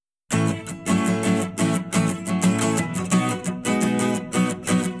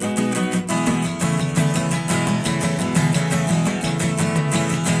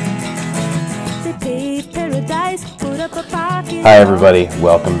Hi everybody,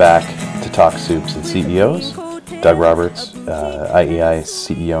 welcome back to Talk Soups and CEOs. Doug Roberts, IEI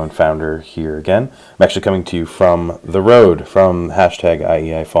CEO and founder here again. I'm actually coming to you from the road, from hashtag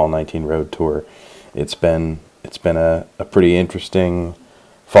IEI Fall 19 Road Tour. It's been a pretty interesting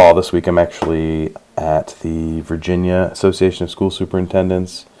fall. This week I'm actually at the Virginia Association of School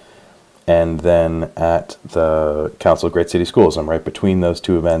Superintendents and then at the Council of Great City Schools. I'm right between those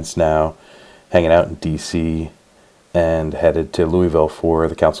two events now, hanging out in DC, and headed to Louisville for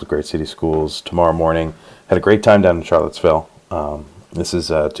the Council of Great City Schools tomorrow morning. Had a great time down in Charlottesville. This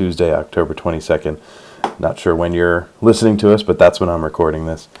is Tuesday, October 22nd. Not sure when you're listening to us, but that's when I'm recording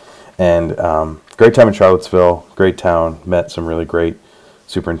this. And great time in Charlottesville, great town, met some really great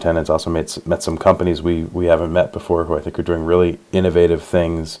superintendents, also met some companies we haven't met before who I think are doing really innovative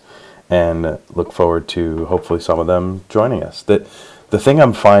things, and look forward to hopefully some of them joining us. The thing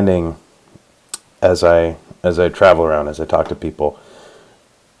I'm finding as I travel around, as I talk to people,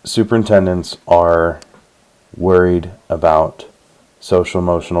 superintendents are worried about social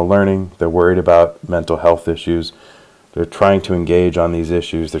emotional learning. They're worried about mental health issues. They're trying to engage on these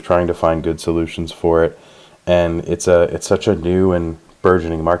issues. They're trying to find good solutions for it. And it's such a new and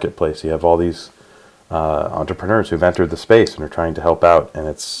burgeoning marketplace. You have all these entrepreneurs who've entered the space and are trying to help out. And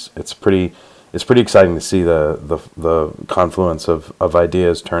it's pretty exciting to see the confluence of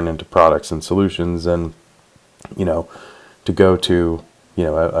ideas turn into products and solutions. And to go to,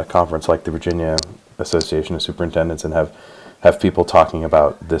 a conference like the Virginia Association of Superintendents and have people talking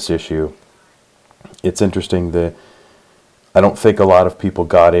about this issue. It's interesting that I don't think a lot of people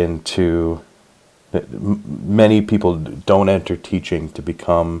got into, many people don't enter teaching to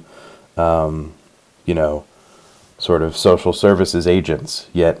become, sort of social services agents,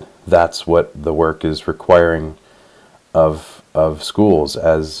 yet that's what the work is requiring of schools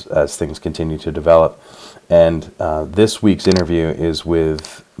as things continue to develop. And this week's interview is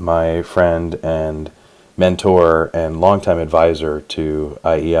with my friend and mentor and longtime advisor to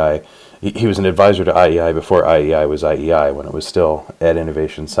IEI. He was an advisor to IEI before IEI was IEI, when it was still Ed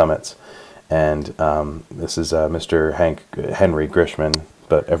Innovation Summits. And this is Mr. Henry Grishman,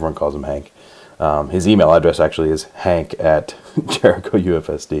 but everyone calls him Hank. His email address actually is hank@Jericho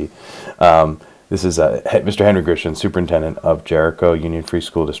UFSD. This is Mr. Henry Grishman, Superintendent of Jericho Union Free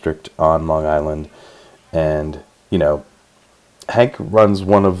School District on Long Island. And, Hank runs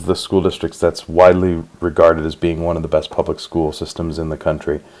one of the school districts that's widely regarded as being one of the best public school systems in the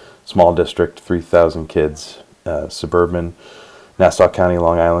country. Small district, 3,000 kids, suburban, Nassau County,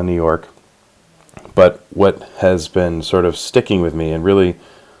 Long Island, New York. But what has been sort of sticking with me and really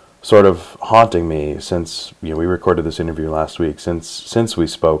sort of haunting me since we recorded this interview last week, since we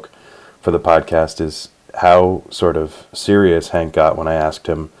spoke for the podcast, is how sort of serious Hank got when I asked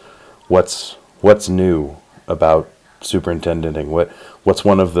him what's new about superintendenting, what's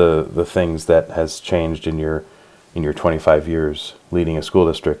one of the things that has changed in your 25 years leading a school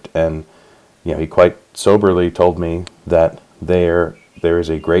district. And he quite soberly told me that there is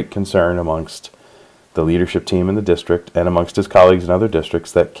a great concern amongst the leadership team in the district and amongst his colleagues in other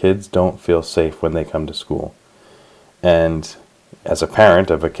districts that kids don't feel safe when they come to school. And as a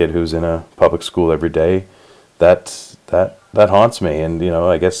parent of a kid who's in a public school every day, that haunts me. And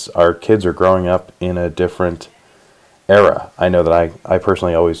I guess our kids are growing up in a different era. I know that I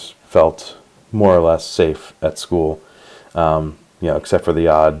personally always felt more or less safe at school, except for the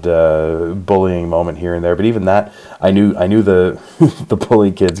odd bullying moment here and there. But even that, I knew the the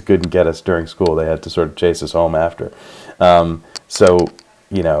bully kids couldn't get us during school. They had to sort of chase us home after. So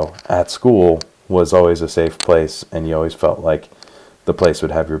at school was always a safe place, and you always felt like the place would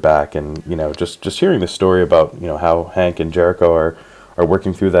have your back. And just hearing the story about how Hank and Jericho are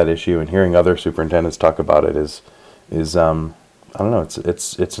working through that issue, and hearing other superintendents talk about it is I don't know,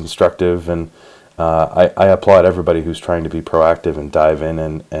 it's instructive. And I applaud everybody who's trying to be proactive and dive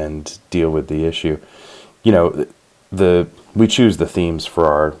in and deal with the issue. We choose the themes for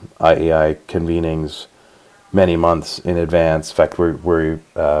our IEI convenings many months in advance. In fact,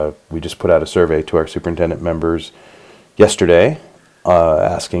 we just put out a survey to our superintendent members yesterday,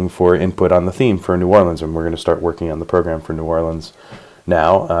 asking for input on the theme for New Orleans, and we're going to start working on the program for New Orleans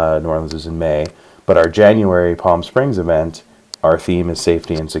now. New Orleans is in May, but our January Palm Springs event, our theme is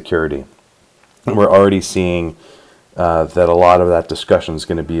safety and security. And we're already seeing that a lot of that discussion is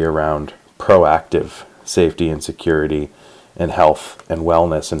going to be around proactive safety and security and health and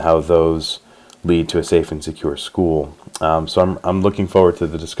wellness, and how those lead to a safe and secure school. So I'm looking forward to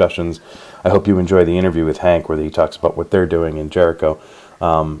the discussions. I hope you enjoy the interview with Hank, where he talks about what they're doing in Jericho.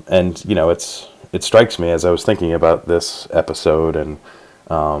 And it strikes me as I was thinking about this episode and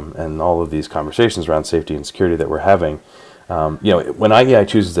all of these conversations around safety and security that we're having, when IEI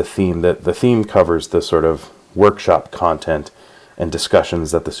chooses a theme, the theme covers the sort of workshop content and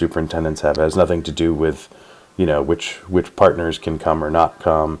discussions that the superintendents have. It has nothing to do with, which partners can come or not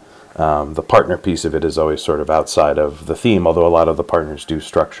come. The partner piece of it is always sort of outside of the theme, although a lot of the partners do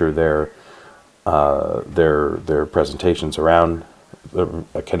structure their presentations around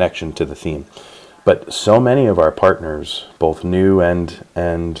a connection to the theme. But so many of our partners, both new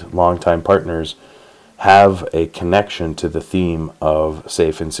and longtime partners, have a connection to the theme of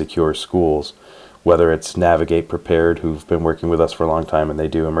safe and secure schools, whether it's Navigate Prepared, who've been working with us for a long time, and they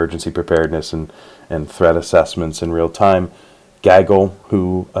do emergency preparedness and threat assessments in real time. Gaggle,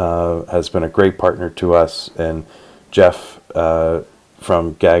 who has been a great partner to us, and Jeff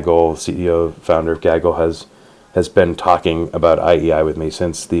from Gaggle, CEO, founder of Gaggle, has been talking about IEI with me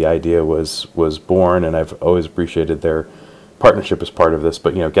since the idea was born, and I've always appreciated their partnership as part of this.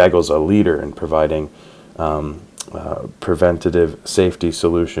 But Gaggle's a leader in providing preventative safety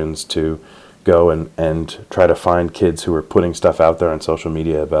solutions to go and try to find kids who are putting stuff out there on social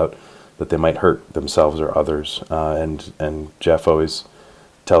media about that they might hurt themselves or others. And Jeff always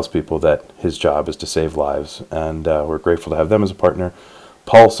tells people that his job is to save lives, and we're grateful to have them as a partner.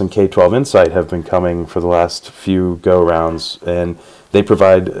 Pulse and K-12 Insight have been coming for the last few go-rounds, and they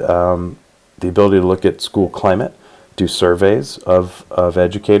provide the ability to look at school climate, do surveys of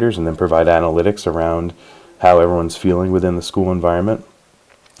educators, and then provide analytics around how everyone's feeling within the school environment.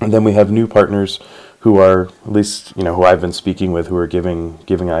 And then we have new partners who are, at least, who I've been speaking with, who are giving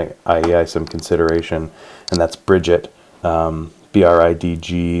IEI some consideration, and that's Bridget, BRIDG-IT.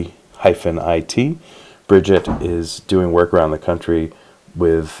 Bridget is doing work around the country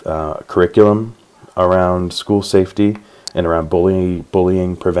with curriculum around school safety and around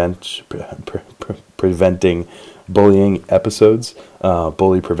preventing bullying episodes,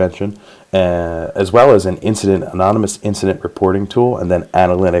 bully prevention, as well as an anonymous incident reporting tool, and then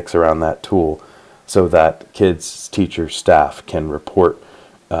analytics around that tool, so that kids, teachers, staff can report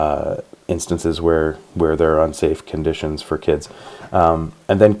instances where there are unsafe conditions for kids. And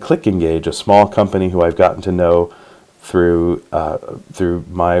then Click Engage, a small company who I've gotten to know through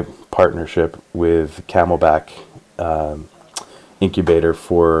my partnership with Camelback Incubator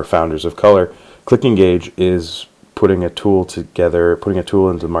for Founders of Color. Click Engage is putting a tool into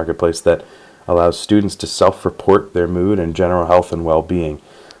the marketplace that allows students to self-report their mood and general health and well-being.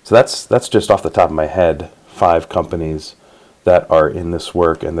 So that's just off the top of my head, 5 companies that are in this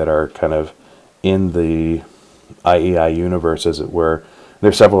work and that are kind of in the IEI universe, as it were.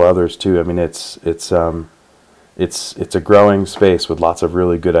 There's several others too. I mean, it's a growing space with lots of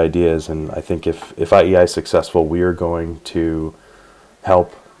really good ideas, and I think if IEI is successful, we are going to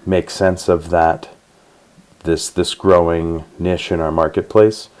help make sense of this growing niche in our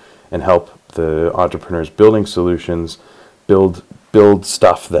marketplace, and help the entrepreneurs building solutions build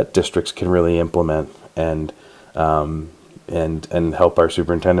stuff that districts can really implement, and help our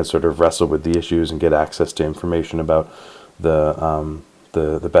superintendents sort of wrestle with the issues and get access to information about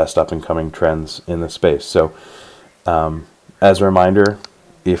the best up and coming trends in the space. So, as a reminder,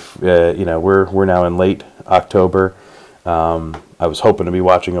 if we're now in late October. I was hoping to be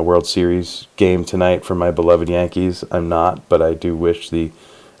watching a World Series game tonight for my beloved Yankees. I'm not, but I do wish the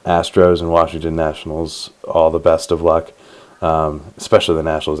Astros and Washington Nationals all the best of luck. Especially the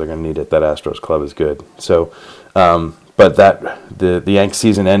Nationals are going to need it. That Astros club is good. So, but the Yankees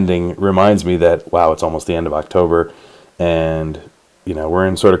season ending reminds me that, wow, it's almost the end of October, and we're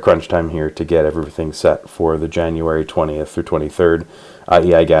in sort of crunch time here to get everything set for the January 20th through 23rd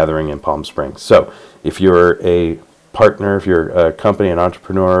IEI gathering in Palm Springs. So if you're a partner, if you're a company, an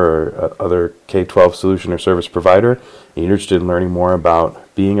entrepreneur, or other K-12 solution or service provider, and you're interested in learning more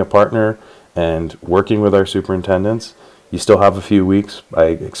about being a partner and working with our superintendents, you still have a few weeks. I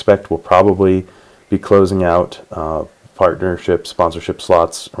expect we'll probably be closing out partnership, sponsorship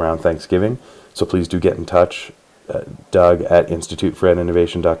slots around Thanksgiving. So please do get in touch. Doug at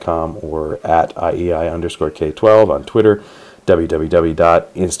instituteforedinnovation.com or at IEI_K12 on Twitter,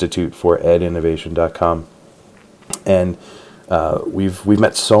 www.instituteforedinnovation.com. And we've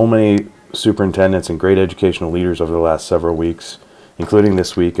met so many superintendents and great educational leaders over the last several weeks, including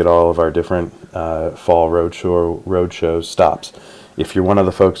this week at all of our different fall roadshow stops. If you're one of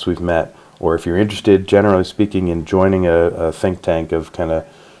the folks we've met, or if you're interested, generally speaking, in joining a think tank of kind of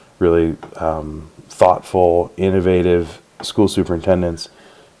really thoughtful, innovative school superintendents,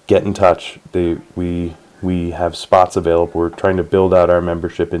 get in touch. We have spots available. We're trying to build out our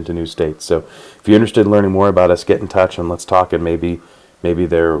membership into new states. So if you're interested in learning more about us, get in touch and let's talk, and maybe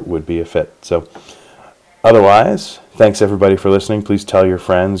there would be a fit. So otherwise, thanks everybody for listening. Please tell your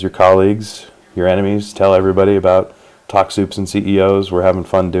friends, your colleagues, your enemies, tell everybody about Talk Soups and CEOs. We're having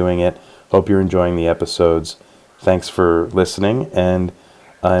fun doing it. Hope you're enjoying the episodes. Thanks for listening, and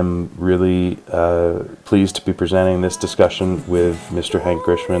I'm really pleased to be presenting this discussion with Mr. Hank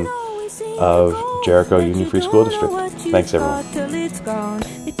Grishman of Jericho Union Free School District. Thanks, everyone.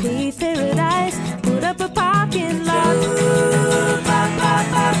 They paved paradise, put up a parking lot.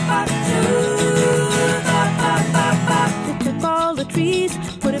 They took all the trees,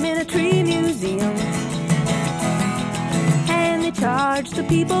 put them in a tree museum. And they charged the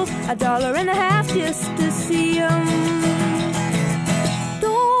people $1.50 just to see them.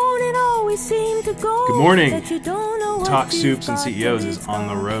 Don't it always seem to go? Good morning. That you don't know what Talk you've Soups and got CEOs till is it's on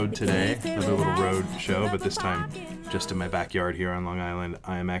the gone. road today. They paved Another little road paradise, show, put but up this a time parking lot. just in my backyard here on Long Island.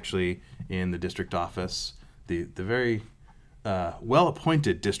 I am actually in the district office, the very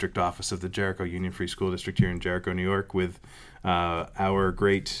well-appointed district office of the Jericho Union Free School District here in Jericho, New York, with our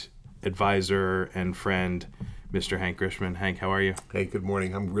great advisor and friend, Mr. Hank Grishman. Hank, how are you? Hey, good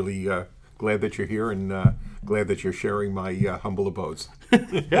morning. I'm really glad that you're here and glad that you're sharing my humble abodes.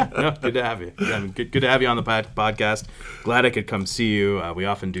 Yeah, no, good to have you. Yeah, good to have you on the podcast. Glad I could come see you. We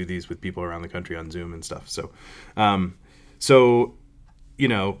often do these with people around the country on Zoom and stuff. So,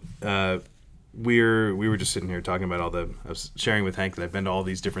 we were just sitting here talking about I was sharing with Hank that I've been to all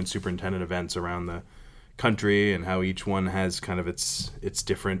these different superintendent events around the country and how each one has kind of its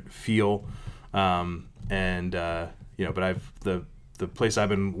different feel. But the place I've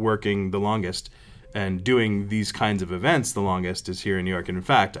been working the longest and doing these kinds of events the longest is here in New York. And in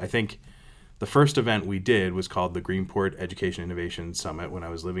fact, I think the first event we did was called the Greenport Education Innovation Summit when I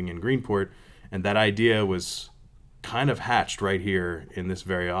was living in Greenport. And that idea was kind of hatched right here in this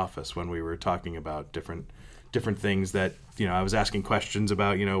very office when we were talking about different things that, I was asking questions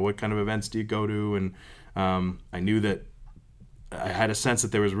about, what kind of events do you go to? And I knew that I had a sense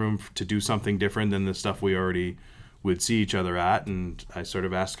that there was room to do something different than the stuff we already would see each other at. And I sort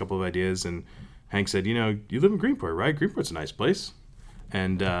of asked a couple of ideas, and Hank said, you live in Greenport, right? Greenport's a nice place.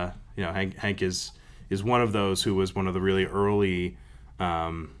 And, Hank is one of those who was one of the really early,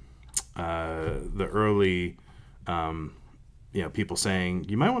 people saying,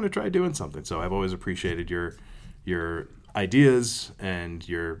 you might want to try doing something. So I've always appreciated your ideas and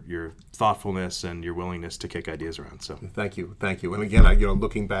your thoughtfulness and your willingness to kick ideas around. So Thank you. And again,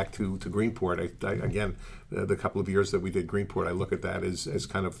 looking back to Greenport, the couple of years that we did Greenport, I look at that as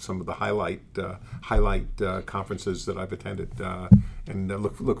kind of some of the highlight conferences that I've attended, and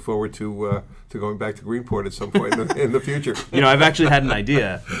look forward to going back to Greenport at some point in the future. I've actually had an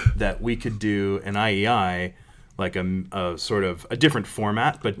idea that we could do an IEI like a sort of a different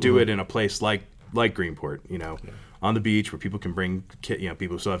format, but do it in a place like Greenport, on the beach where people can bring people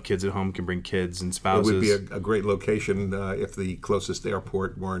who still have kids at home can bring kids and spouses. It would be a great location if the closest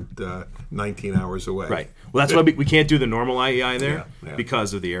airport weren't 19 hours away. Right. Well, that's why we can't do the normal IEI there Yeah.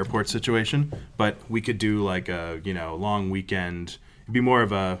 because of the airport situation. But we could do like a long weekend. It'd be more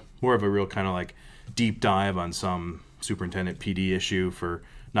of a real kind of like deep dive on some superintendent PD issue for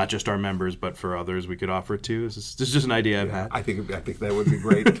not just our members, but for others we could offer it to. This is just an idea I've had. I think that would be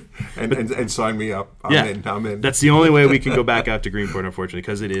great, and sign me up. I'm in. That's the only way we can go back out to Greenport, unfortunately,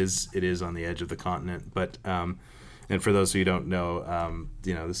 because it is on the edge of the continent. But and for those who don't know,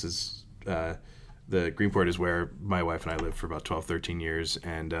 this is the Greenport is where my wife and I lived for about 12, 13 years,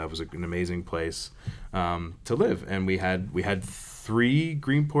 and it was an amazing place to live. And we had 3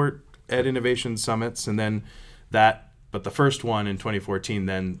 Greenport Ed Innovation Summits, and then But the first one in 2014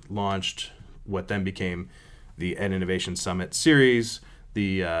 then launched what then became the Ed Innovation Summit series.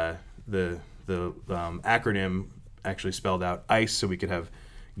 The acronym actually spelled out ICE, so we could have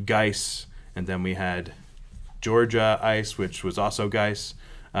GEIS, and then we had Georgia ICE, which was also GEIS.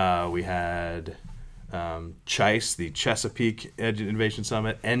 We had CHICE, the Chesapeake Ed Innovation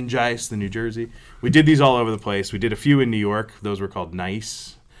Summit, NGICE, the New Jersey. We did these all over the place. We did a few in New York. Those were called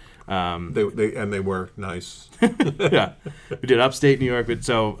NICE. They were nice. Yeah, we did upstate New York, but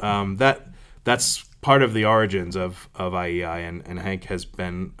so that's part of the origins of IEI, and Hank has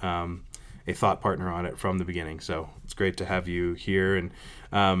been a thought partner on it from the beginning. So it's great to have you here. And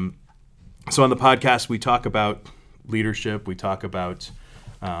so on the podcast, we talk about leadership. We talk about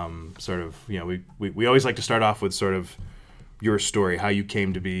we always like to start off with sort of your story, how you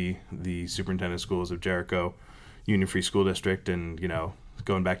came to be the superintendent of schools of Jericho Union Free School District, and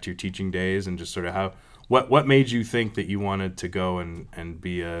going back to your teaching days, and just sort of what made you think that you wanted to go and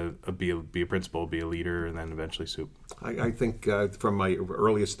be a principal, be a leader, and then eventually soup? I think from my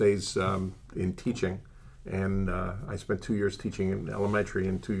earliest days in teaching, and I spent 2 years teaching in elementary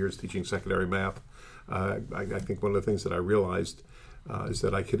and 2 years teaching secondary math. I think one of the things that I realized is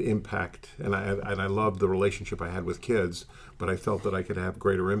that I could impact, and I loved the relationship I had with kids, but I felt that I could have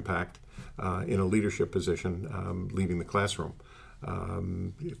greater impact in a leadership position, leaving the classroom.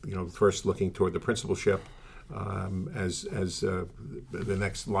 First looking toward the principalship as the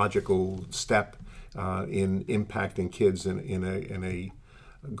next logical step in impacting kids in a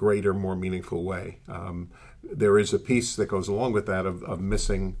greater, more meaningful way. There is a piece that goes along with that of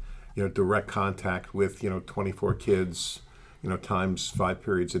missing, direct contact with 24 kids, times 5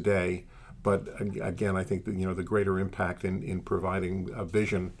 periods a day. But again, I think that, the greater impact in providing a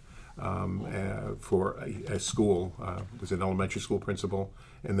vision for a school, was an elementary school principal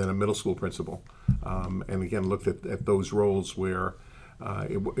and then a middle school principal, and again looked at those roles where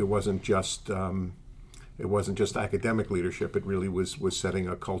it wasn't just academic leadership. It really was setting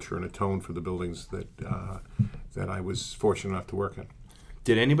a culture and a tone for the buildings that I was fortunate enough to work in.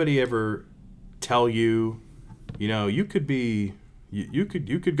 Did anybody ever tell you, you could be, you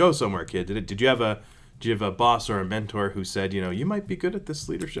could go somewhere, kid? Did you have a boss or a mentor who said, you might be good at this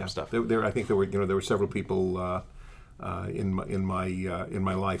leadership stuff? I think there were several people in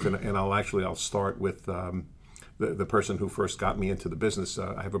my life, and I'll start with the person who first got me into the business.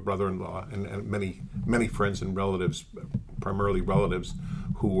 I have a brother-in-law and many friends and relatives, primarily relatives,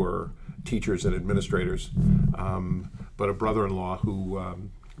 who were teachers and administrators. But a brother-in-law who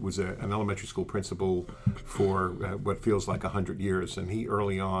was an elementary school principal for what feels like 100 years, and he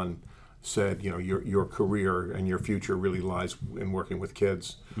early on said, your career and your future really lies in working with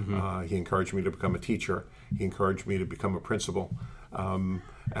kids. Mm-hmm. He encouraged me to become a teacher. He encouraged me to become a principal. And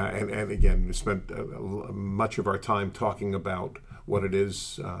again, we spent much of our time talking about what it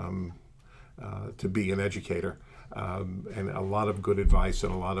is to be an educator, and a lot of good advice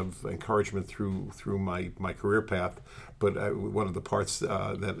and a lot of encouragement through my career path. But one of the parts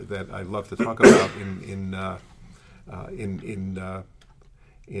that I love to talk about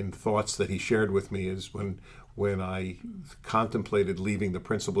in thoughts that he shared with me is when I contemplated leaving the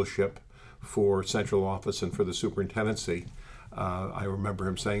principalship for central office and for the superintendency. I remember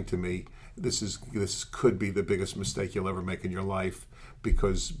him saying to me, "This could be the biggest mistake you'll ever make in your life,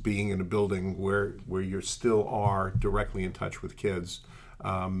 because being in a building where you still are directly in touch with kids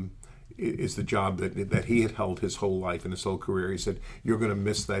is the job that he had held his whole life and his whole career." He said, "You're going to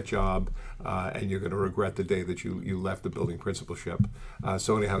miss that job, and you're going to regret the day that you left the building principalship."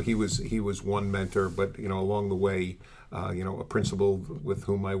 So anyhow, he was one mentor, but along the way, a principal with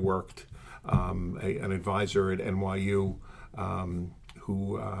whom I worked, an advisor at NYU.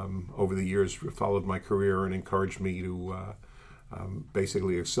 Who over the years followed my career and encouraged me to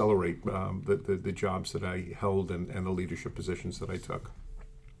basically accelerate the jobs that I held and the leadership positions that I took.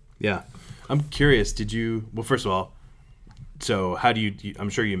 Yeah. I'm curious, well, first of all, so how do you I'm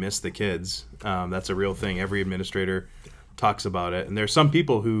sure you miss the kids. That's a real thing. Every administrator talks about it. And there's some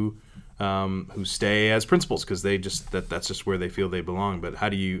people who stay as principals because that's just where they feel they belong. But how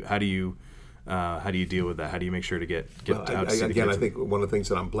do you deal with that? How do you make sure to get out to see the kids? I think one of the things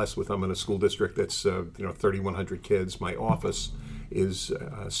that I'm blessed with, I'm in a school district that's 3,100 kids. My office is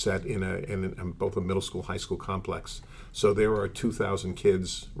set in both a middle school, high school complex. So there are 2,000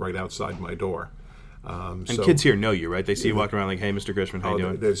 kids right outside my door. And kids here know you, right? They see you walking around like, "Hey, Mr. Grishman, how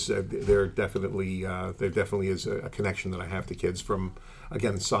you doing?" There definitely is a connection that I have to kids from,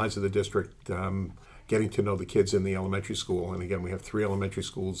 again, the size of the district, getting to know the kids in the elementary school. And again, we have 3 elementary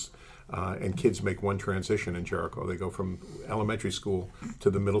schools. And kids make one transition in Jericho. They go from elementary school to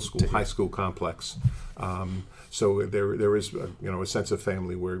the middle school, high school complex. So there is a sense of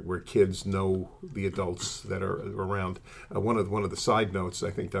family where kids know the adults that are around. One of the side notes,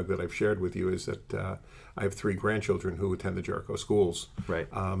 I think, Doug, that I've shared with you is that I have 3 grandchildren who attend the Jericho schools. Right.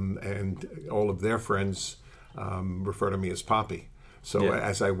 And all of their friends refer to me as Poppy. So Yeah.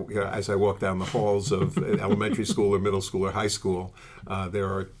 as I walk down the halls of elementary school or middle school or high school, there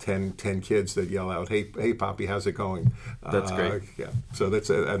are 10 kids that yell out, "Hey, Poppy, how's it going?" That's great. Yeah. So that's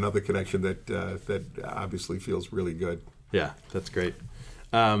another connection that obviously feels really good. Yeah, that's great.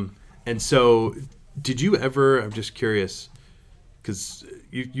 And so, did you ever? I'm just curious, because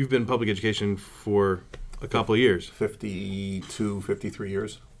you've been in public education for a couple of years. 52, 53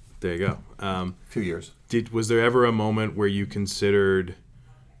 years. There you go. A few years. Was there ever a moment where you considered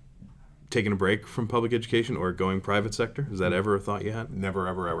taking a break from public education or going private sector? Is that ever a thought you had? Never,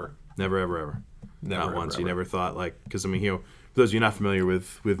 ever, ever. Never, ever, ever. Never, Not ever, once. ever. You never thought because for those of you not familiar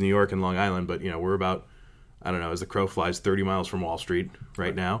with New York and Long Island, but we're about, I don't know, as the crow flies, 30 miles from Wall Street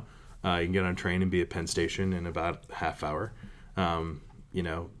right now. You can get on a train and be at Penn Station in about a half hour. You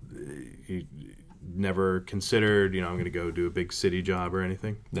never considered, I'm going to go do a big city job or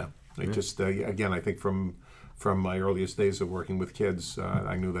anything? No. Just again, I think from from my earliest days of working with kids,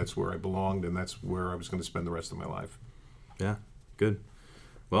 I knew that's where I belonged, and that's where I was going to spend the rest of my life. Yeah, good.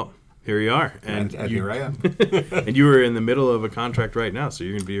 Well, here you are, And here I am. and you are in the middle of a contract right now, so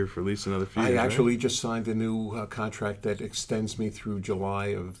you're going to be here for at least another few years. I actually just signed a new contract that extends me through July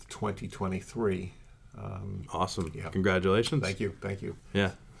of 2023. Awesome. Yeah. Congratulations. Thank you.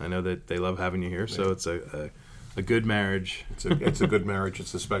 Yeah, I know that they love having you here, so it's a good marriage. It's a good marriage.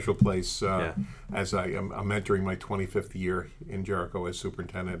 It's a special place. Yeah. As I'm entering my 25th year in Jericho as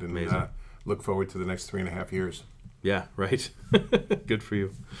superintendent, and Amazing. look forward to the next 3.5 years. Yeah, right. Good for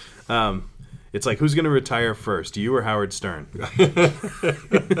you. It's like, who's going to retire first, you or Howard Stern?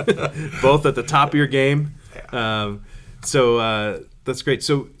 Both at the top of your game. So that's great.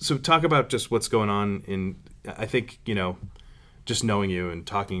 So talk about just what's going on in. I think just knowing you and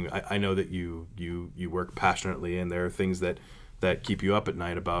talking. I know that you work passionately, and there are things that keep you up at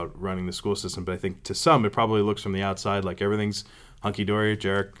night about running the school system. But I think to some, it probably looks from the outside like everything's hunky-dory.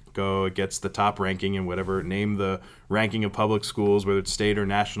 Jericho gets the top ranking in whatever, name the ranking of public schools, whether it's state or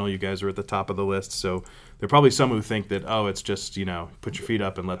national, you guys are at the top of the list. So there are probably some who think that, it's just, put your feet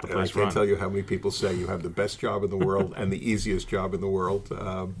up and let the place run. I can't tell you how many people say you have the best job in the world and the easiest job in the world.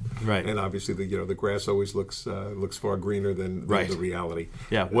 Right. And obviously, the grass always looks far greener than the reality.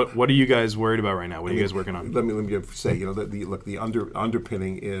 Yeah. What are you guys worried about right now? What are you guys working on? Let me say, the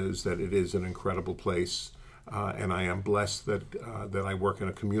underpinning is that it is an incredible place. And I am blessed that I work in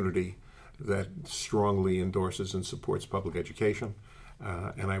a community that strongly endorses and supports public education.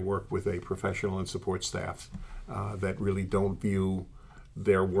 And I work with a professional and support staff that really don't view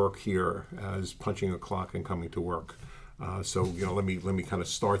their work here as punching a clock and coming to work. So let me kind of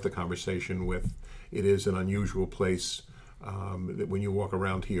start the conversation with, it is an unusual place. That when you walk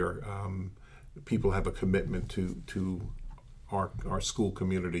around here, people have a commitment to our school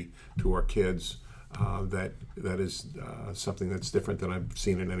community, to our kids. That is something that's different than I've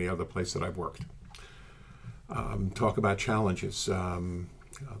seen in any other place that I've worked. Talk about challenges.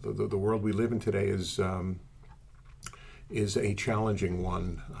 The world we live in today is a challenging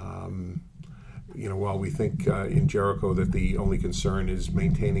one. While we think in Jericho that the only concern is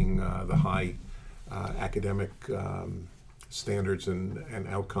maintaining the high academic standards and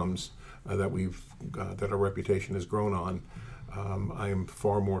outcomes that our reputation has grown on, I am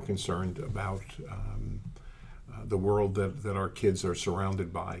far more concerned about the world that our kids are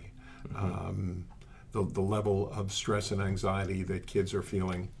surrounded by, the level of stress and anxiety that kids are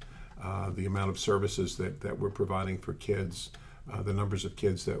feeling, the amount of services that we're providing for kids, the numbers of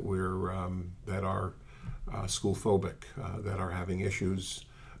kids that are school phobic, that are having issues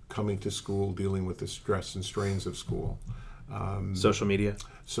coming to school, dealing with the stress and strains of school. Social media?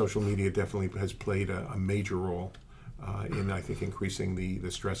 Social media definitely has played a major role in, I think, increasing the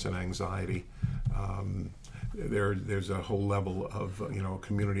stress and anxiety. There's a whole level of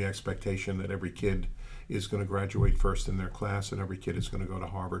community expectation that every kid is going to graduate first in their class and every kid is going to go to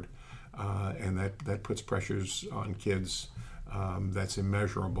Harvard, and that puts pressures on kids that's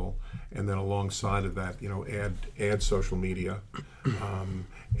immeasurable. And then alongside of that, add social media,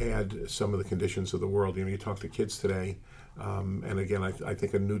 add some of the conditions of the world. You talk to kids today, and again, I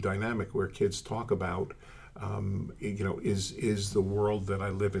think a new dynamic where kids talk about, is the world that I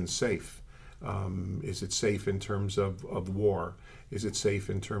live in safe? Is it safe in terms of war? Is it safe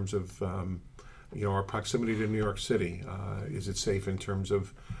in terms of our proximity to New York City? Is it safe in terms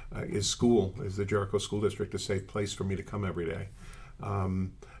of is the Jericho School District a safe place for me to come every day?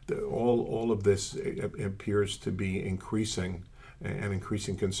 All of this appears to be increasing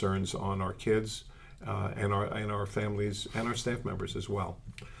concerns on our kids and our families and our staff members as well.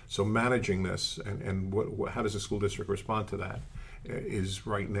 So managing this and how does the school district respond to that is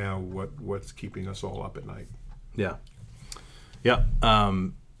right now what's keeping us all up at night. Yeah.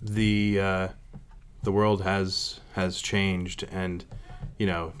 The world has changed, and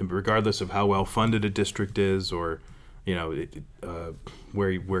regardless of how well funded a district is, or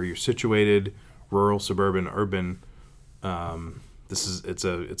where you're situated, rural, suburban, urban, it's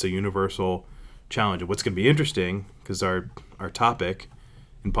a universal challenge. And what's going to be interesting, because our topic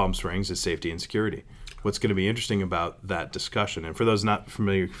in Palm Springs is safety and security. What's going to be interesting about that discussion, and for those not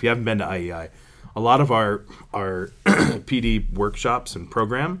familiar, if you haven't been to IEI, a lot of our PD workshops and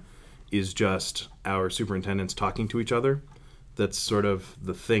program is just our superintendents talking to each other. That's sort of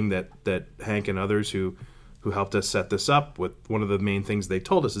the thing that Hank and others who helped us set this up with, one of the main things they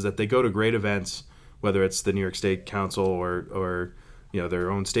told us is that they go to great events, whether it's the New York State Council or their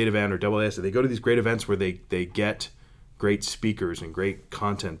own state event or AAS. They go to these great events where they get great speakers and great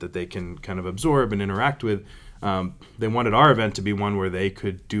content that they can kind of absorb and interact with. They wanted our event to be one where they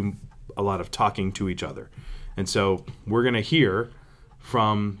could do a lot of talking to each other. And so we're going to hear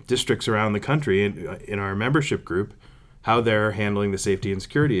from districts around the country in our membership group how they're handling the safety and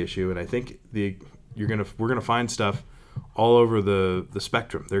security issue. And I think we're going to find stuff all over the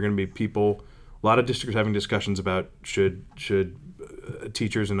spectrum. There are going to be people, a lot of districts having discussions about should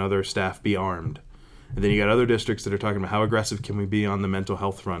teachers and other staff be armed. And then you got other districts that are talking about how aggressive can we be on the mental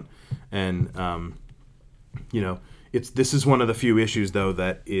health front. And, this is one of the few issues, though,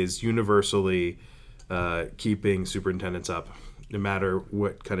 that is universally keeping superintendents up, no matter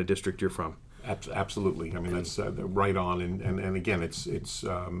what kind of district you're from. Absolutely. I mean, that's right on. And again,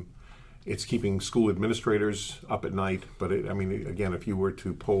 it's keeping school administrators up at night. But again, if you were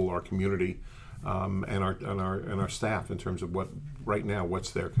to poll our community and our staff in terms of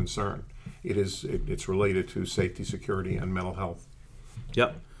what's their concern, it's related to safety, security, and mental health.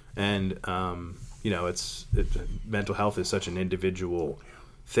 Yep. And mental health is such an individual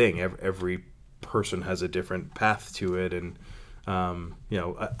thing. Every person has a different path to it, and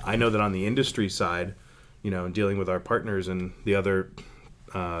I know that on the industry side, in dealing with our partners and the other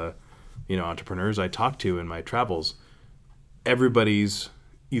entrepreneurs I talk to in my travels, everybody's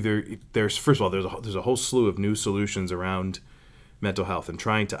there's a whole slew of new solutions around mental health and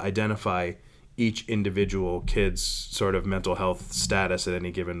trying to identify each individual kid's sort of mental health status at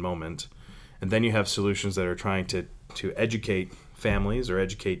any given moment. And then you have solutions that are trying to educate families or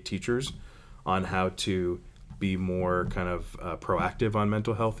educate teachers on how to be more kind of proactive on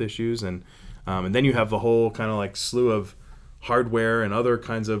mental health issues. And then you have the whole kind of like slew of hardware and other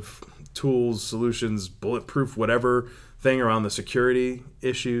kinds of tools, solutions, bulletproof, whatever thing around the security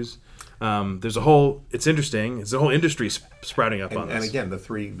issues. It's interesting. It's a whole industry sprouting up on this. And again, the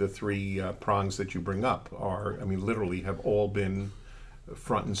three prongs that you bring up literally have all been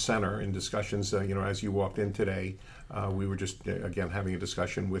front and center in discussions. As you walked in today, we were just again having a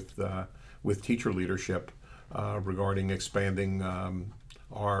discussion with teacher leadership regarding expanding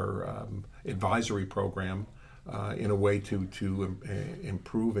our advisory program in a way to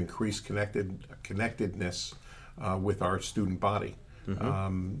increase connectedness with our student body.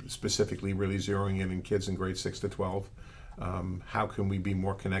 Specifically really zeroing in kids in grades 6 to 12. How can we be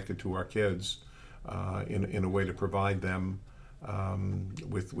more connected to our kids in a way to provide them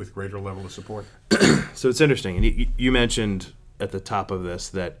with greater level of support? So it's interesting. And you mentioned at the top of this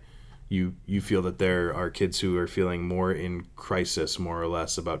that you feel that there are kids who are feeling more in crisis, more or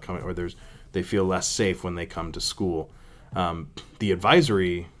less, about coming, or they feel less safe when they come to school. The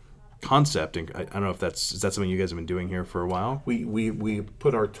advisory concept, and I don't know if is that something you guys have been doing here for a while? We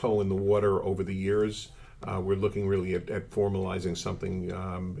put our toe in the water over the years. We're looking really at formalizing something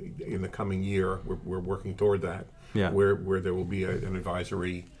in the coming year. We're working toward that. Yeah. Where there will be an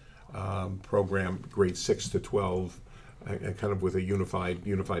advisory program, grades 6 to 12, and kind of with a unified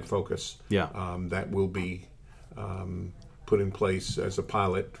focus. Yeah. That will be put in place as a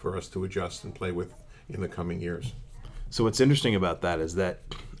pilot for us to adjust and play with in the coming years. So what's interesting about that is that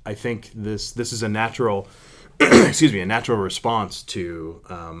I think this is a natural, a natural response to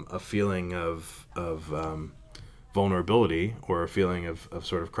a feeling of vulnerability or a feeling of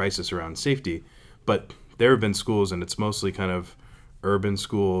sort of crisis around safety. But there have been schools, and it's mostly kind of urban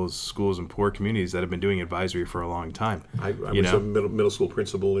schools in poor communities that have been doing advisory for a long time. I was a middle school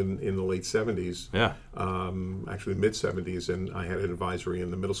principal in the late 70s. Yeah. Actually mid 70s, and I had an advisory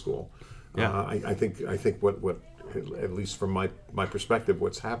in the middle school. Yeah. I think what at least from my perspective,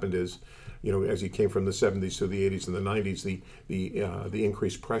 what's happened is, as you came from the 70s to the 80s and the 90s, the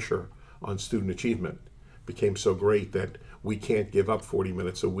increased pressure on student achievement became so great that we can't give up 40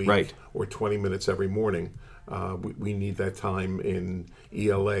 minutes a week, right, or 20 minutes every morning. We need that time in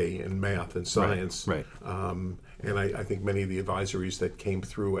ELA and math and science. Right. And I think many of the advisories that came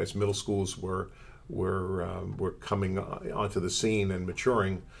through as middle schools were coming onto the scene and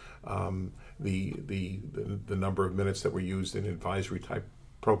maturing. The number of minutes that were used in advisory type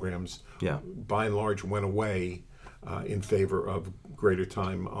programs, by and large, went away in favor of greater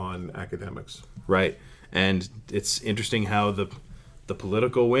time on academics. Right, and it's interesting how the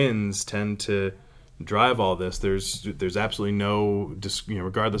political winds tend to drive all this. There's absolutely no,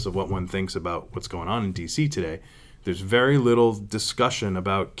 regardless of what one thinks about what's going on in D.C. today, there's very little discussion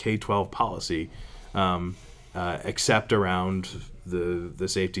about K-12 policy, except around the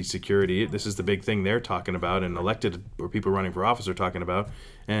safety, security. This is the big thing they're talking about, and elected or people running for office are talking about.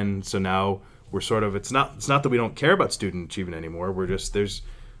 And so now we're sort of, it's not that we don't care about student achievement anymore. We're just,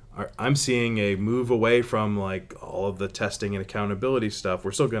 I'm seeing a move away from like all of the testing and accountability stuff.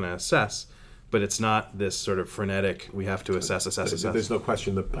 We're still going to assess, but it's not this sort of frenetic, we have to assess. There's no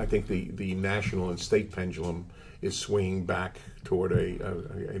question that I think the national and state pendulum is swinging back toward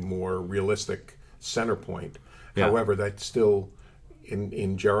a more realistic center point. Yeah. However, that still,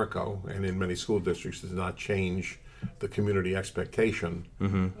 in Jericho and in many school districts, does not change the community expectation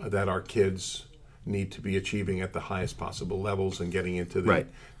that our kids need to be achieving at the highest possible levels and getting into the Right.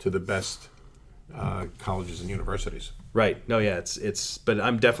 to the best colleges and universities. Right. No, yeah, it's but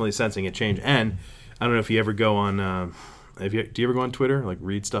I'm definitely sensing a change. And I don't know if you ever go on do you ever go on Twitter, like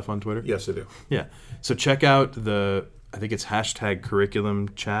read stuff on Twitter? Yes, I do. Yeah. So check out I think it's #curriculum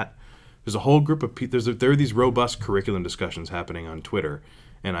chat. There's a whole group of people. There are these robust curriculum discussions happening on Twitter,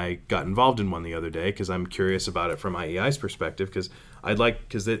 and I got involved in one the other day because I'm curious about it from IEI's perspective. Because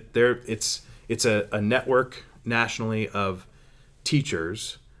it's a network nationally of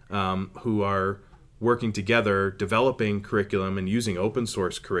teachers who are working together, developing curriculum and using open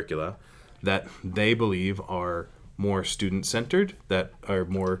source curricula that they believe are more student centered, that are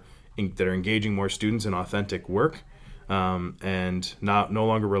engaging more students in authentic work. And no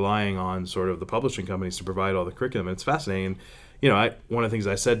longer relying on sort of the publishing companies to provide all the curriculum. And it's fascinating. And, one of the things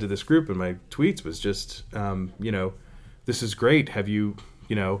I said to this group in my tweets was just, this is great. Have you,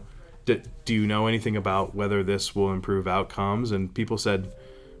 do you know anything about whether this will improve outcomes? And people said,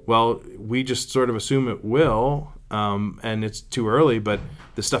 well, we just sort of assume it will, and it's too early, but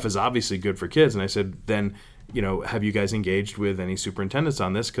this stuff is obviously good for kids. And I said, then, have you guys engaged with any superintendents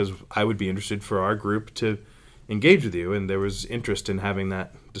on this? Because I would be interested for our group to engage with you, and there was interest in having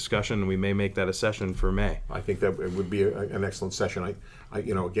that discussion, and we may make that a session for May. I think that it would be an excellent session. I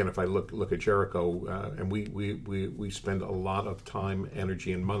again, if I look at Jericho, and we spend a lot of time,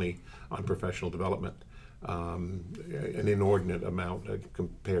 energy, and money on professional development, an inordinate amount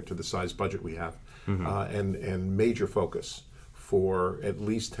compared to the size budget we have, and major focus for at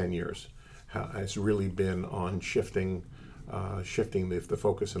least 10 years has really been on shifting the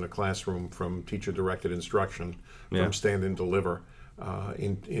focus in a classroom from teacher-directed instruction, from stand and deliver,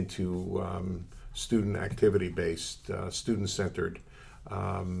 into student activity-based, student-centered,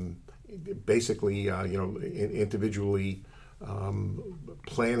 basically, individually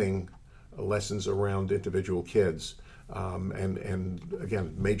planning lessons around individual kids, and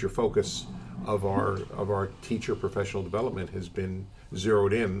again, major focus of our teacher professional development has been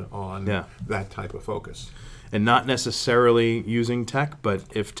zeroed in on that type of focus. And not necessarily using tech, but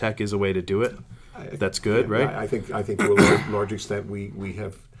if tech is a way to do it, that's good, right? I think to a large extent we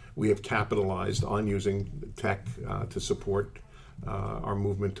have capitalized on using tech to support our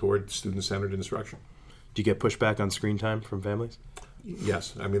movement toward student-centered instruction. Do you get pushback on screen time from families?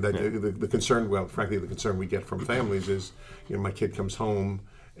 Yes, I mean the concern. Well, frankly, the concern we get from families is, my kid comes home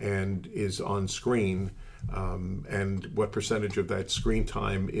and is on screen, and what percentage of that screen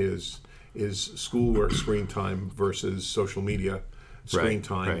time is schoolwork screen time versus social media screen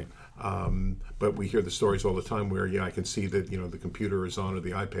time. Right. But we hear the stories all the time where I can see that the computer is on, or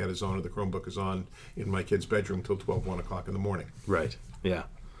the iPad is on, or the Chromebook is on in my kid's bedroom till 1 o'clock in the morning. Right. Yeah.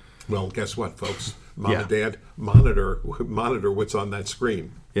 Well, guess what, folks? Mom and Dad, monitor what's on that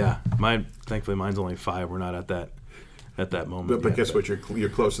screen. Yeah. Thankfully, mine's only 5. We're not at that moment. But guess what? You're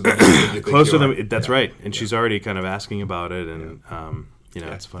closer than you think closer you are. than that's right. And she's already kind of asking about it, and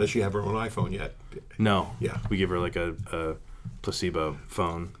it's fun. Does she have her own iPhone yet? No. Yeah. We give her like a placebo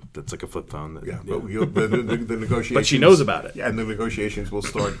phone that's like a flip phone. But the negotiations. But she knows about it. Yeah, and the negotiations will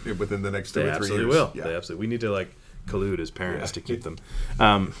start within the next 2 or 3 years. They absolutely will. Yeah. They absolutely. We need to collude as parents to keep them.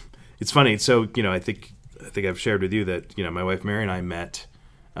 It's funny. So I think I've shared with you that my wife Mary and I met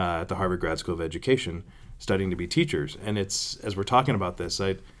at the Harvard Grad School of Education, studying to be teachers. And it's, as we're talking about this,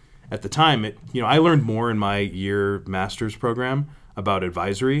 at the time, I learned more in my year master's program about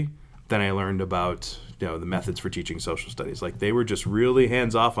advisory than I learned about the methods for teaching social studies. They were just really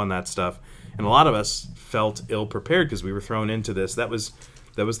hands off on that stuff, and a lot of us felt ill prepared because we were thrown into this. That was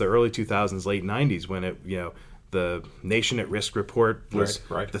the early 2000s, late 90s, when the Nation at Risk report was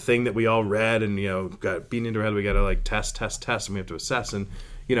the thing that we all read, and got beaten into our head. We got to test, and we have to assess. And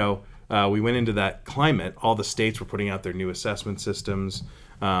we went into that climate. All the states were putting out their new assessment systems,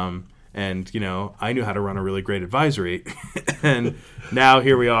 and I knew how to run a really great advisory. And now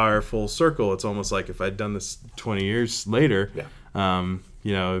here we are, full circle. It's almost like if I'd done this 20 years later,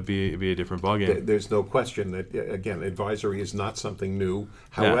 it'd be a different ballgame. There's no question that, again, advisory is not something new.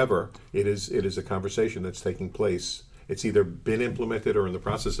 However, it is a conversation that's taking place. It's either been implemented or in the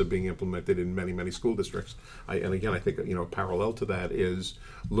process of being implemented in many, many school districts. I think parallel to that is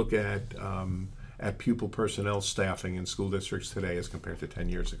look at pupil personnel staffing in school districts today as compared to 10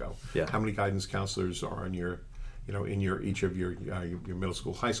 years ago. Yeah. How many guidance counselors are in in each of your middle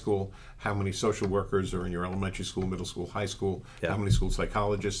school, high school, how many social workers are in your elementary school, middle school, high school, how many school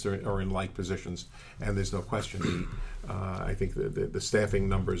psychologists are in like positions, and there's no question. I think the staffing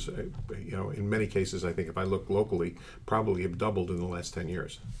numbers, in many cases, I think if I look locally, probably have doubled in the last 10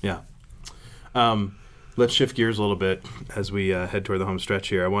 years. Yeah. Let's shift gears a little bit as we head toward the home stretch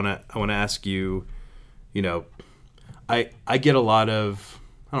here. I want to ask you, I get a lot of,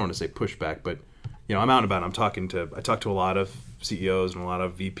 I don't want to say pushback, but I'm out and about. I talk to a lot of CEOs and a lot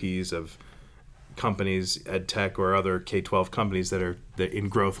of VPs of companies, ed tech or other K-12 companies that are in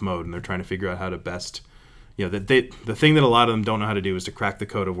growth mode, and they're trying to figure out how to best, the thing that a lot of them don't know how to do is to crack the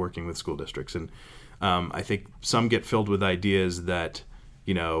code of working with school districts. And I think some get filled with ideas that,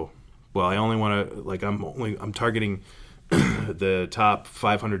 well, I only want to, I'm targeting the top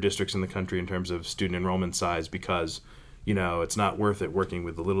 500 districts in the country in terms of student enrollment size because, it's not worth it working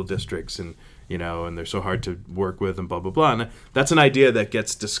with the little districts and they're so hard to work with and blah, blah, blah. And that's an idea that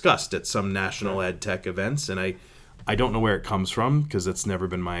gets discussed at some national ed tech events. And I don't know where it comes from because that's never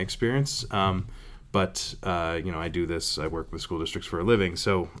been my experience. But I do this, I work with school districts for a living.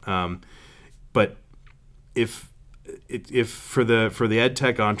 So, but if for the ed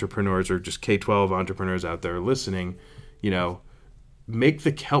tech entrepreneurs or just K-12 entrepreneurs out there listening, help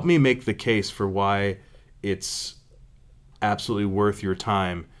me make the case for why it's absolutely worth your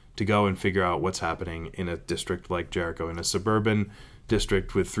time to go and figure out what's happening in a district like Jericho, in a suburban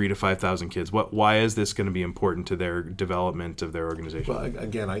district with 3,000 to 5,000 kids. Why is this going to be important to their development of their organization? Well,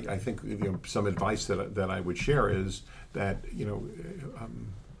 again, I think some advice that I would share is that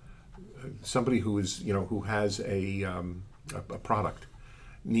somebody who has a product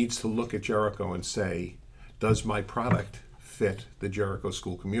needs to look at Jericho and say, does my product fit the Jericho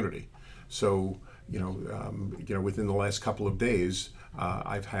school community? So within the last couple of days,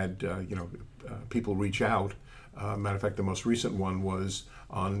 I've had people reach out. Matter of fact, the most recent one was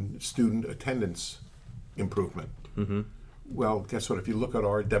on student attendance improvement. Mm-hmm. Well, guess what? If you look at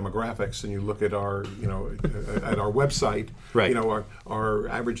our demographics and you look at our, at our website, right. Our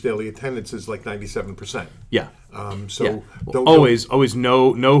average daily attendance is like 97%. Yeah. So well, always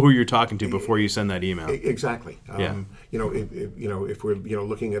know who you're talking to before you send that email. Exactly. If we're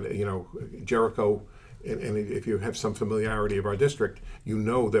looking at Jericho, and if you have some familiarity of our district,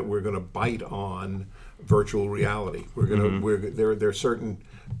 that we're going to bite on virtual reality. We're going to there are certain,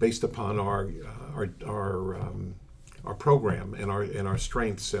 based upon our program and our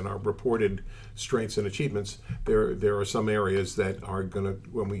strengths and our reported strengths and achievements, there are some areas that are going to,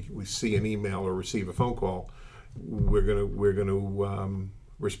 when we see an email or receive a phone call, we're going to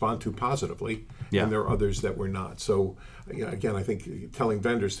respond to positively, and there are others that we're not. So again, I think telling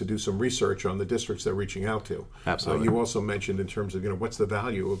vendors to do some research on the districts they're reaching out to. Absolutely. You also mentioned in terms of what's the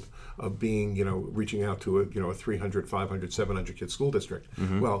value of being reaching out to a 300, 500, 700 kid school district.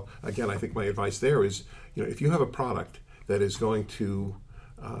 Mm-hmm. Well, again, I think my advice there is if you have a product that is going to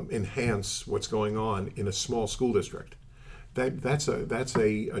enhance what's going on in a small school district, that's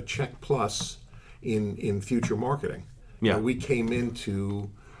a check plus in future marketing. Yeah. We came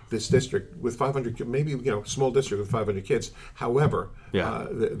into this district with 500, maybe small district with 500 kids. However,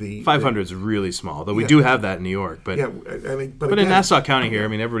 the 500 is really small. Though we do have that in New York, but but in Nassau County here,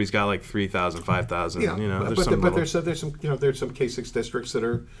 everybody's got like 3,000, 5,000. But there's some K-6 districts that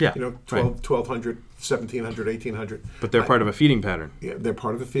are 1,200, 1,700, 1,800. But they're part of a feeding pattern. Yeah, they're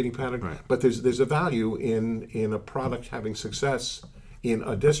part of a feeding pattern. Right. But there's a value in a product having success in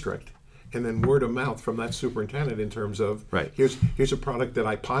a district. And then word of mouth from that superintendent in terms of here's a product that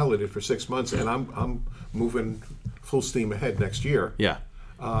I piloted for 6 months and I'm moving full steam ahead next year. Yeah.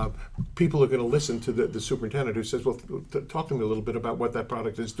 People are going to listen to the superintendent who says, well, talk to me a little bit about what that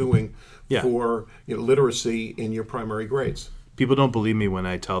product is doing for literacy in your primary grades. People don't believe me when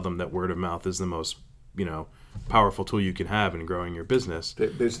I tell them that word of mouth is the most powerful tool you can have in growing your business.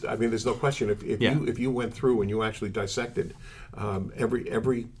 There's no question. If you went through and you actually dissected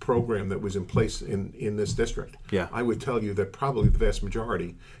every program that was in place in this district, I would tell you that probably the vast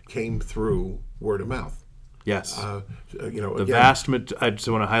majority came through word of mouth. Yes. I just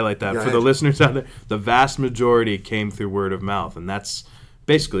want to highlight that for the listeners out there. The vast majority came through word of mouth, and that's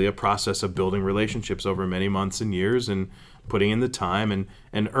basically a process of building relationships over many months and years and putting in the time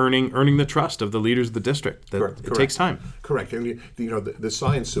and earning the trust of the leaders of the district. Correct. Takes time. Correct. And the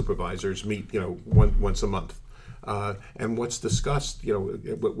science supervisors meet once a month. And what's discussed,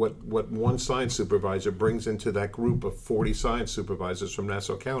 what one science supervisor brings into that group of 40 science supervisors from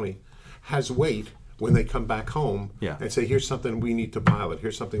Nassau County has weight when they come back home and say, here's something we need to pilot,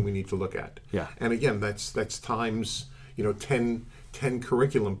 here's something we need to look at. Yeah. And again, that's times 10 10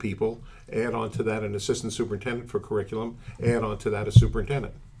 curriculum people, add on to that an assistant superintendent for curriculum, add on to that a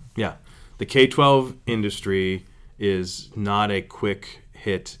superintendent. Yeah. The K-12 industry is not a quick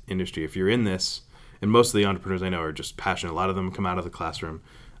hit industry. If you're in this, and most of the entrepreneurs I know are just passionate. A lot of them come out of the classroom.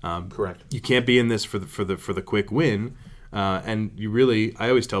 Correct. You can't be in this for the quick win. And you really, I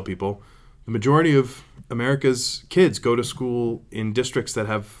always tell people, the majority of America's kids go to school in districts that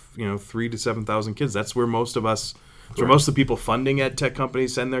have 3,000 to 7,000 kids. That's where most of us, it's where most of the people funding ed tech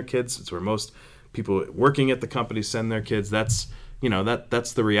companies send their kids. It's where most people working at the companies send their kids. That's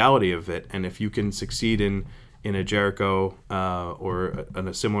that's the reality of it. And if you can succeed in a Jericho or in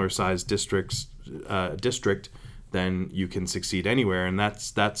a similar sized district, then you can succeed anywhere. And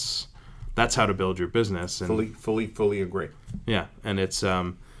that's how to build your business. And Fully agree. yeah, and it's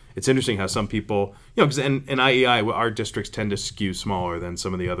interesting how some people, because in IEI, our districts tend to skew smaller than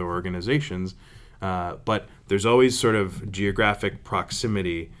some of the other organizations, but there's always sort of geographic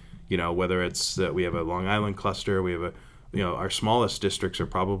proximity, whether it's that we have a Long Island cluster, we have our smallest districts are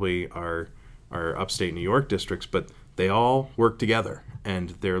probably our upstate New York districts, but they all work together and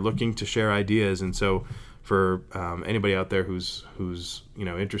they're looking to share ideas. And so for anybody out there who's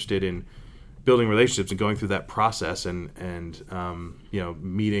interested in building relationships and going through that process and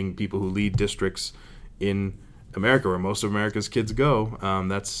meeting people who lead districts in America, where most of America's kids go,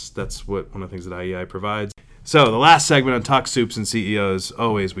 that's what one of the things that IEI provides. So the last segment on Talk Soups and CEOs,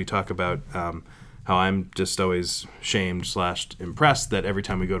 always we talk about how I'm just always shamed/impressed that every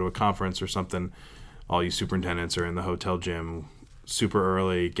time we go to a conference or something, all you superintendents are in the hotel gym super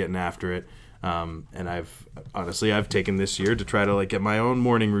early, getting after it. And I've taken this year to try to get my own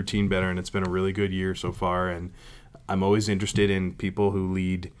morning routine better, and it's been a really good year so far. And I'm always interested in people who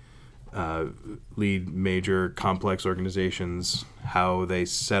lead major complex organizations, how they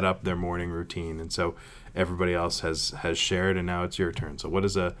set up their morning routine. And so everybody else has shared, and now it's your turn. So what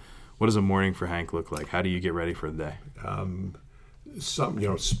does a morning for Hank look like? How do you get ready for the day?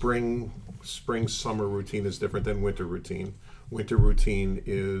 Spring, summer routine is different than winter routine. Winter routine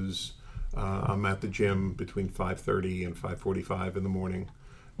is I'm at the gym between 5:30 and 5:45 in the morning,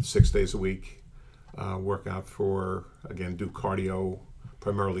 6 days a week. Work out do cardio,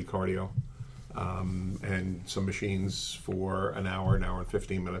 primarily cardio, and some machines for an hour and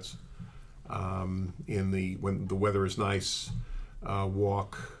 15 minutes. When the weather is nice,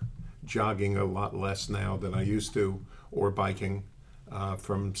 jogging a lot less now than I used to, or biking.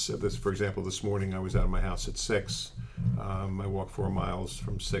 For example, this morning I was out of my house at 6. I walked 4 miles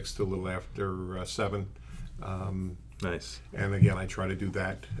from 6 to a little after 7. Nice. And again, I try to do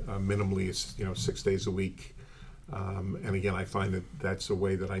that minimally, 6 days a week. And again, I find that that's a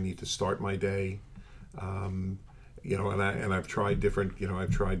way that I need to start my day. And I've tried different.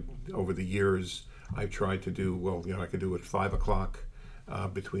 I've tried over the years. I've tried to do I could do it 5 o'clock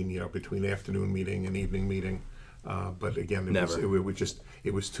between afternoon meeting and evening meeting. But again,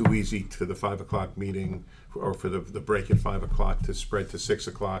 it was too easy for the 5 o'clock meeting or for the break at 5 o'clock to spread to 6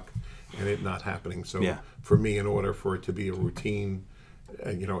 o'clock, and it not happening. So for me, in order for it to be a routine,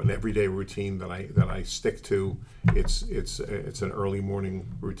 an everyday routine that I stick to, it's an early morning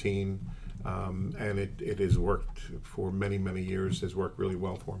routine, and it has worked for many years. Has worked really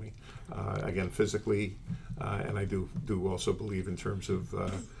well for me. Again, physically, and I do also believe in terms of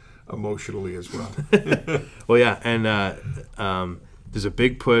emotionally as well. Well, yeah, and there's a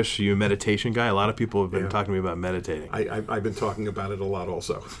big push. Are you a meditation guy? A lot of people have been talking to me about meditating. I've been talking about it a lot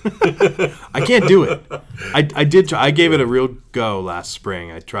also. I can't do it. I did try. I gave it a real go last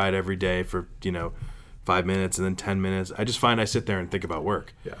spring. I tried every day for 5 minutes and then 10 minutes. I just find I sit there and think about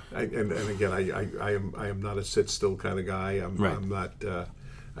work. Yeah, and again, I am not a sit still kind of guy. I'm not.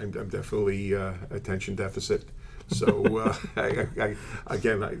 I'm definitely attention deficit. So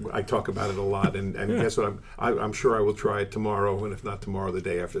I talk about it a lot, and guess what? I'm sure I will try it tomorrow, and if not tomorrow, the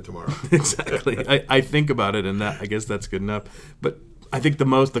day after tomorrow. Exactly. I think about it, and I guess that's good enough. But I think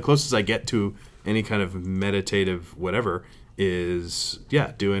the closest I get to any kind of meditative whatever is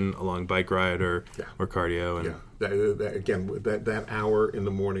doing a long bike ride or cardio. And that hour in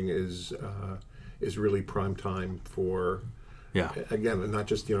the morning is really prime time for. Yeah. Again, not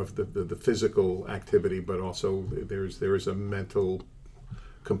just the physical activity, but also there is a mental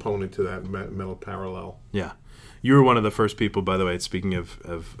component to that, mental parallel. Yeah, you were one of the first people, by the way. Speaking of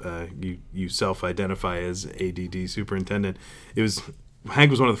you self-identify as ADD superintendent.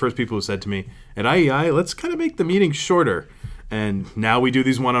 Hank was one of the first people who said to me at IEI, let's kind of make the meetings shorter. And now we do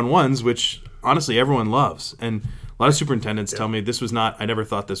these one-on-ones, which honestly everyone loves. And a lot of superintendents tell me this was not. I never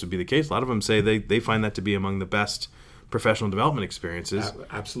thought this would be the case. A lot of them say they find that to be among the best professional development experiences.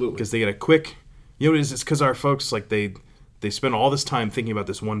 Absolutely. Because they get a quick, it's because our folks, they they spend all this time thinking about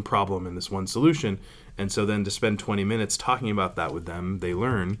this one problem and this one solution, and so then to spend 20 minutes talking about that with them, they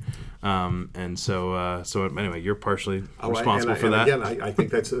learn. So anyway, you're partially responsible for that. Again, I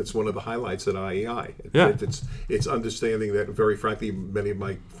think that's one of the highlights at IEI. Yeah. It's understanding that, very frankly, many of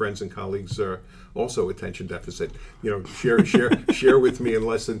my friends and colleagues are also attention deficit. Share with me in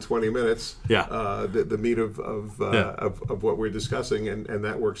less than 20 minutes. Yeah. The meat of what we're discussing, and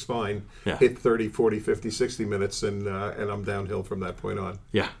that works fine. Yeah. Hit 30, 40, 50, 60 minutes, and I'm downhill from that point on.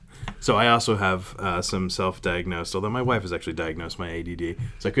 Yeah. So I also have some self-diagnosed, although my wife has actually diagnosed my ADD.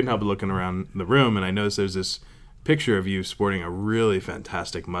 So I couldn't help but looking around the room, and I noticed there's this picture of you sporting a really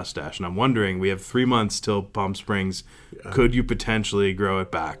fantastic mustache. And I'm wondering, we have 3 months till Palm Springs. Could you potentially grow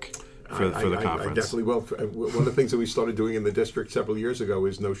it back for the conference? I definitely will. One of the things that we started doing in the district several years ago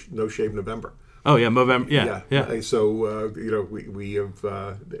is no shave November. Oh yeah, November. Yeah. So we have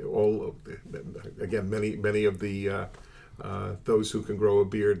all, again, many of the those who can grow a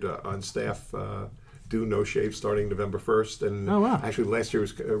beard on staff do no shave starting November 1st. And oh, wow. Actually, last year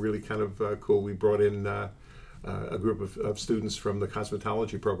was really kind of cool. We brought in a group of students from the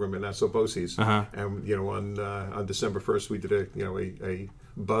cosmetology program at Nassau BOCES, and on December 1st we did a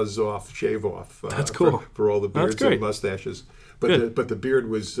buzz off, shave off. That's cool for all the beards and mustaches. But the beard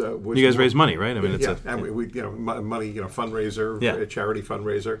was you guys raise money, right? I mean, we money, fundraiser, a charity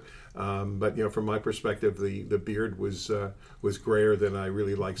fundraiser. But from my perspective, the beard was grayer than I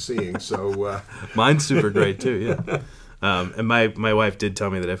really like seeing. So mine's super great too. Yeah. And my wife did tell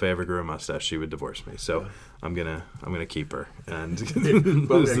me that if I ever grew a mustache, she would divorce me. So I'm gonna keep her and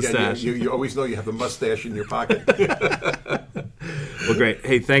lose the stash. You always know you have the mustache in your pocket. Well, great.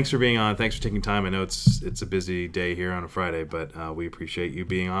 Hey, thanks for being on. Thanks for taking time. I know it's a busy day here on a Friday, but we appreciate you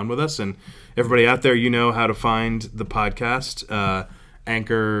being on with us. And everybody out there, you know how to find the podcast.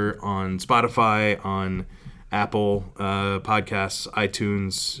 Anchor on Spotify, on Apple Podcasts,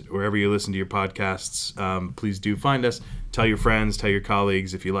 iTunes, wherever you listen to your podcasts. Please do find us. Tell your friends, tell your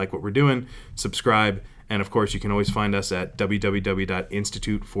colleagues if you like what we're doing. Subscribe. And, of course, you can always find us at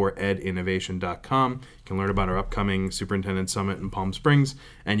www.instituteforedinnovation.com. You can learn about our upcoming Superintendent Summit in Palm Springs.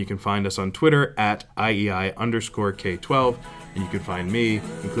 And you can find us on Twitter at IEI_K12. And you can find me,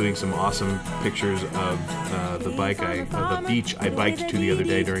 including some awesome pictures of the beach I biked to the other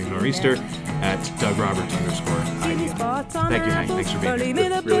day during Nor'easter, at DougRoberts_IEI. Thank you, Hank. Thanks for being here.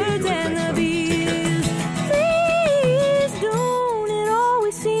 Really enjoyed it. Thanks, Take care.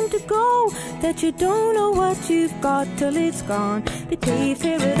 Seem to go that you don't know what you've got till it's gone. They paved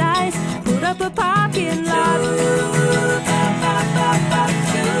paradise, put up a parking lot.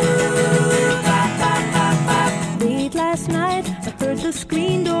 Late last night, I heard the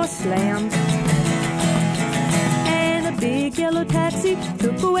screen door slam, and a big yellow taxi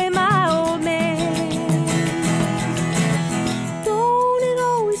took away my old man. Don't it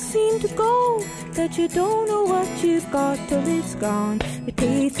always seem to go that you don't know what you've got till it's gone? We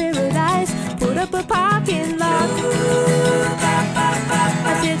paved paradise, put up a parking lot.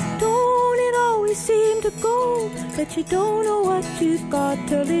 I said, don't it always seem to go that you don't know what you've got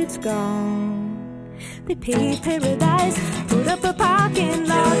till it's gone? They paved paradise, put up a parking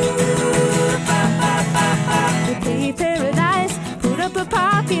lot. They paved paradise, put up a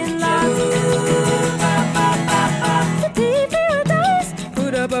parking lot. They paved paradise,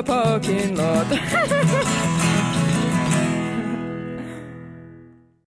 put up a parking lot.